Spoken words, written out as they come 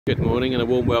Good morning and a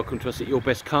warm welcome to us at Your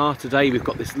Best Car. Today we've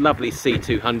got this lovely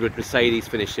C200 Mercedes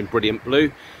finished in brilliant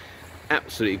blue.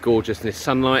 Absolutely gorgeous in this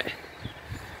sunlight.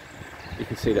 You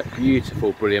can see that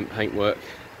beautiful, brilliant paintwork.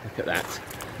 Look at that.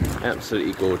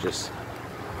 Absolutely gorgeous.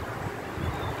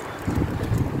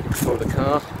 For the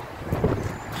car.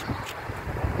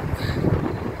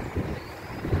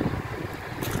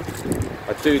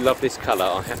 I do love this colour,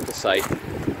 I have to say.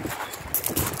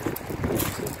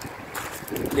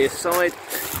 Near side.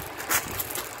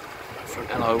 Front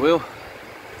alloy wheel.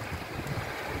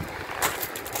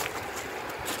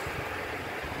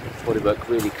 Bodywork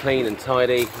really clean and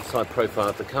tidy. Inside profile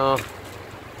of the car.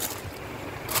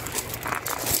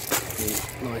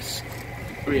 Nice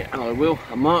rear alloy wheel,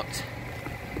 unmarked.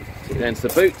 Take it down to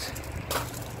the boot.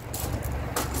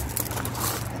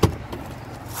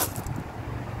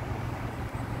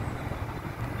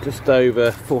 Just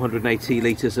over 480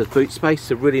 litres of boot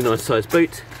space, a really nice sized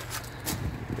boot.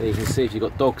 There you can see if you've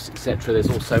got dogs, etc. There's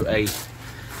also a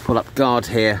pull-up guard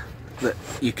here that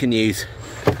you can use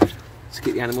to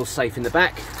keep the animals safe in the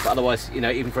back. But otherwise, you know,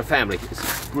 even for a family,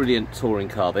 it's a brilliant touring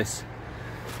car. This.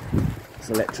 It's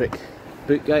electric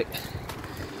boot gate.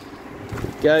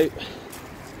 Go.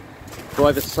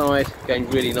 Driver's side, again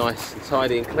really nice and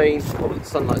tidy and clean. Oh, the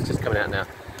sunlight's just coming out now.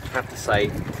 I have to say,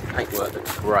 paintwork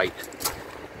looks great.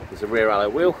 There's a rear alloy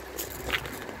wheel.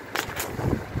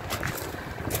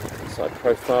 Side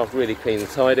profile, really clean and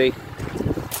tidy.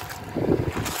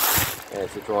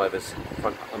 There's the driver's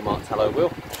front unmarked alloy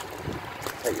wheel.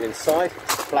 Take you inside,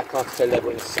 black Artico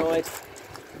leather inside.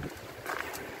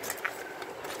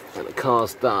 And the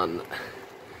car's done.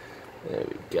 There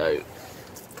we go.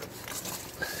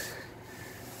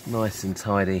 Nice and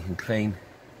tidy and clean.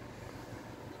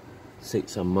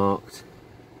 Seats unmarked.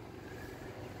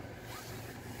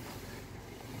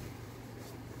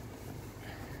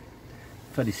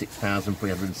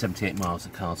 £36,378 miles the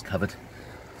car's covered.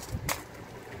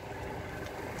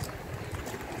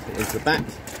 Into the back.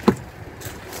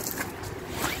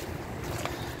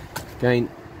 Again,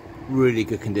 really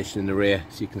good condition in the rear,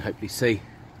 as you can hopefully see.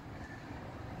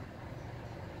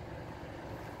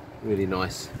 Really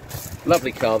nice.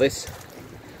 Lovely car this.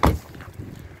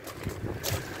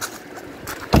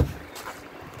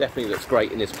 Definitely looks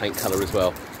great in this paint colour as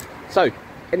well. So,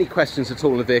 any questions at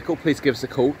all on the vehicle, please give us a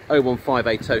call,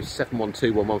 01580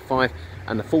 712 115,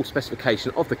 and the full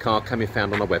specification of the car can be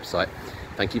found on our website.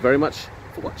 Thank you very much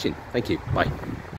for watching. Thank you. Bye.